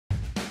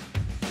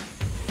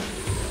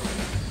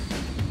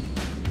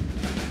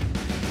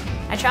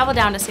I traveled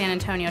down to San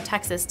Antonio,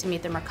 Texas to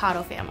meet the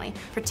Mercado family,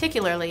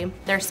 particularly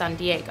their son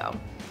Diego.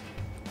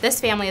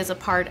 This family is a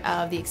part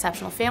of the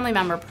Exceptional Family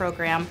Member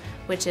Program,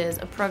 which is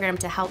a program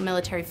to help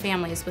military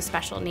families with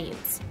special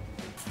needs.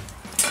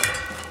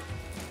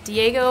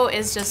 Diego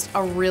is just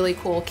a really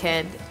cool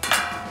kid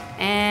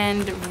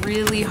and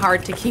really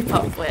hard to keep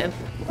up with.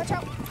 Watch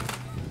out.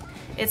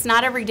 It's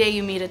not every day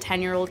you meet a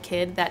 10-year-old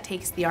kid that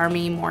takes the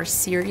Army more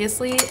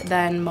seriously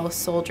than most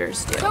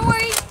soldiers do. Don't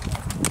worry,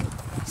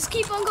 just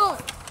keep on going.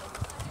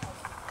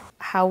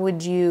 How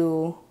would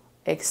you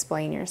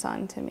explain your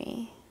son to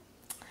me?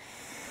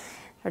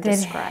 Or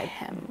describe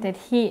him? That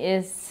he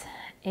is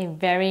a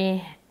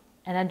very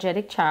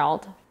energetic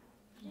child.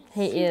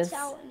 He is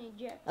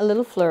a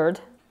little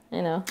flirt,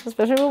 you know,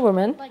 especially with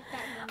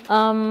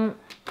women.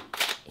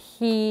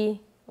 He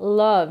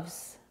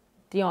loves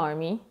the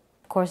Army.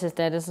 Of course, his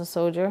dad is a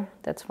soldier.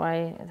 That's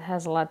why it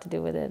has a lot to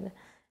do with it.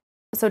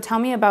 So tell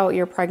me about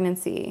your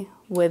pregnancy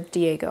with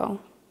Diego.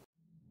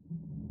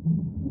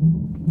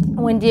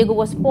 When Diego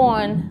was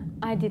born,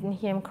 I didn't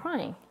hear him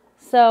crying.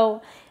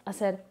 So I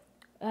said,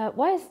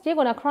 why is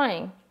Diego not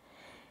crying?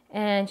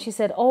 And she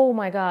said, oh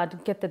my God,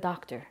 get the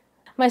doctor.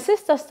 My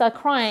sister started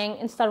crying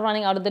and started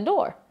running out of the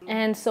door.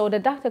 And so the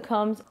doctor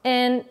comes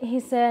and he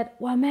said,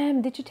 well,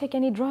 ma'am, did you take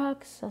any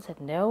drugs? I said,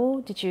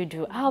 no. Did you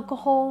do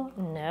alcohol?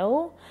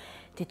 No.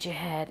 Did you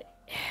had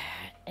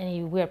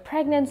any weird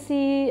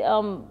pregnancy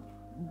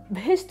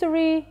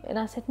history? And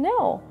I said,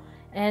 no.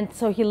 And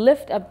so he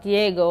lifted up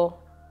Diego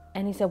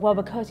and he said, well,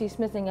 because he's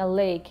missing a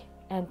leg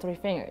and 3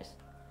 fingers.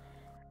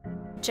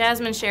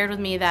 Jasmine shared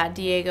with me that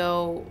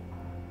Diego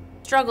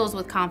struggles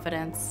with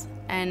confidence,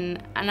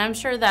 and I'm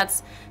sure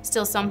that's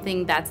still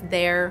something that's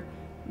there,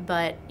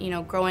 but you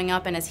know, growing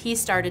up and as he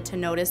started to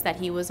notice that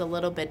he was a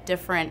little bit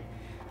different,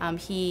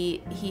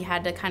 he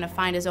had to kind of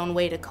find his own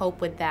way to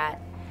cope with that.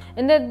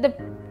 And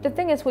the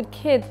thing is with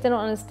kids, they don't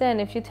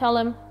understand. If you tell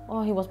them,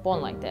 oh, he was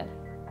born like that,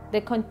 they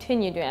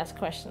continue to ask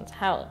questions.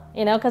 How?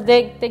 You know, because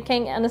they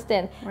can't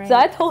understand. Right. So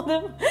I told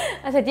him,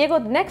 I said, Diego,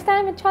 next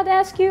time I try to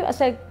ask you, I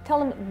said,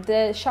 tell him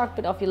the shark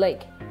bit off your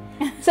leg.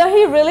 So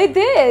he really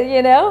did,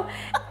 you know.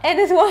 And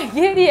this one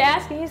kid, he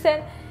asked me, he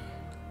said,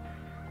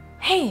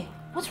 hey,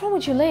 what's wrong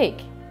with your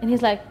leg? And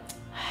he's like,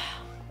 I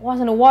was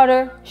in the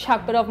water,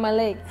 shark bit off my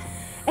leg.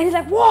 And he's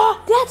like, whoa,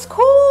 that's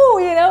cool,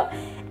 you know.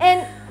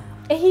 And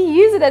he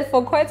used it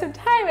for quite some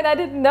time, and I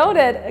didn't know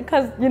that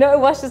because, you know, it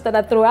was just that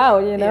I threw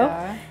out, you know.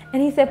 Yeah.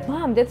 And he said,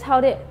 Mom, that's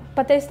how they,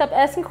 but they stopped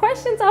asking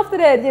questions after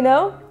that, you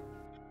know?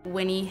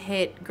 When he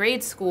hit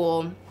grade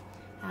school,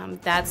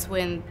 that's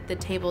when the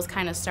tables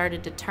kind of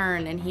started to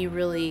turn, and he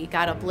really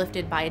got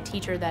uplifted by a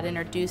teacher that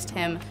introduced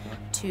him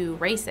to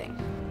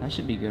racing. That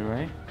should be good,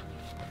 right?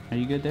 Are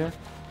you good there?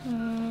 I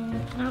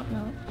don't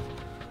know.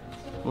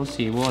 We'll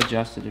see. We'll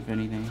adjust it if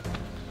anything.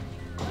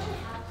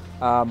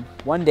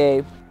 One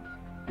day,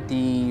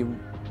 the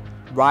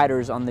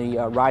riders on the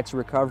Ride to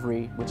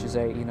Recovery, which is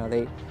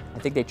I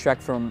think they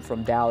trek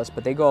from Dallas,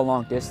 but they go a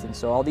long distance.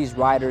 So all these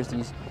riders,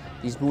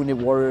 these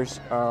wounded warriors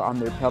are on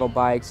their pedal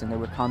bikes and their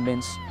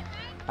recumbents.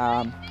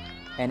 And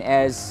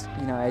as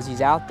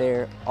he's out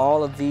there,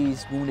 all of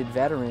these wounded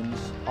veterans,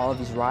 all of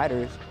these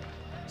riders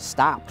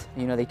stopped.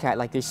 You know,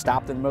 they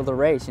stopped in the middle of the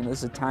race. You know, this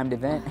is a timed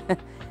event.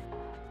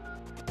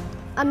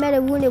 I met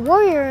a wounded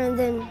warrior, and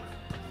then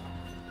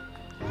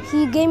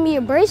he gave me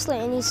a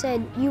bracelet, and he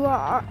said, you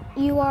are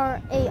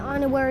a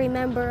honorary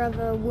member of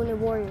the Wounded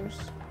Warriors.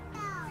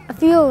 I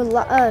feel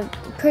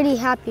pretty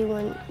happy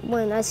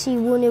when I see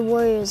wounded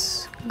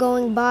warriors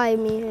going by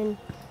me, and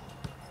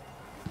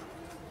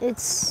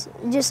it's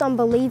just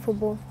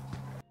unbelievable.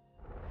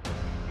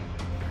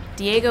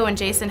 Diego and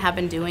Jason have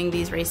been doing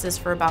these races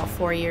for about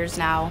 4 years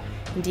now.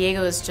 And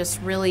Diego is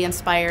just really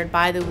inspired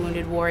by the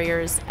Wounded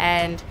Warriors,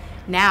 and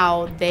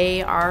now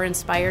they are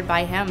inspired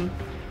by him.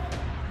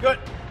 Good.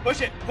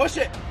 Push it. Push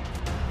it.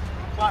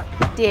 Come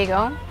on.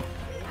 Diego,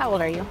 how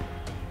old are you?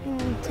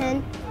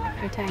 10.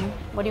 You're 10.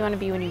 What do you want to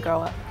be when you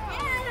grow up?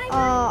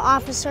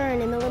 Officer in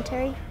the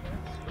military.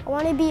 I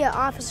want to be an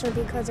officer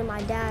because of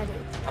my dad.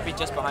 I'll be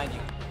just behind you.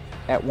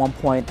 At one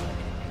point,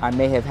 I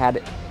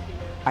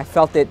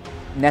felt it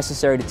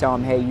necessary to tell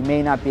him, hey, you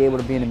may not be able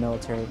to be in the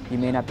military. You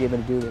may not be able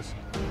to do this.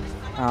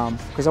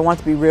 Because I wanted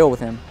to be real with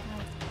him.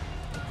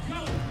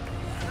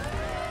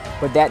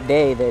 But that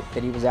day that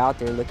he was out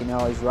there looking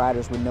at all these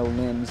riders with no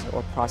limbs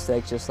or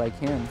prosthetics just like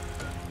him,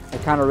 I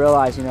kind of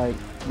realized, you know,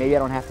 maybe I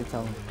don't have to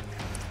tell him.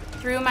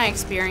 Through my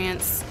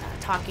experience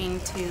talking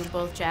to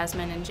both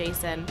Jasmine and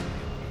Jason,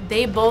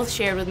 they both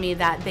shared with me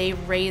that they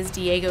raised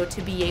Diego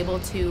to be able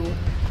to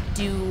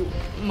do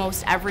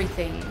most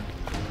everything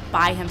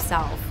by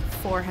himself,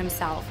 for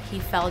himself. He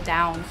fell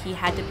down, he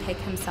had to pick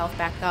himself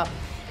back up,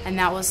 and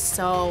that was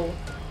so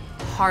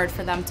hard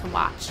for them to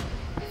watch,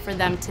 for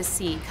them to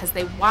see, because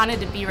they wanted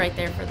to be right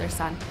there for their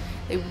son.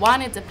 They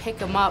wanted to pick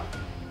him up,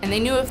 and they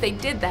knew if they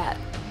did that,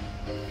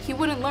 he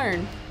wouldn't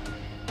learn,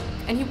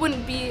 and he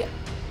wouldn't be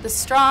the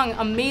strong,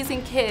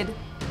 amazing kid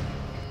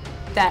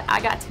that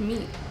I got to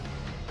meet.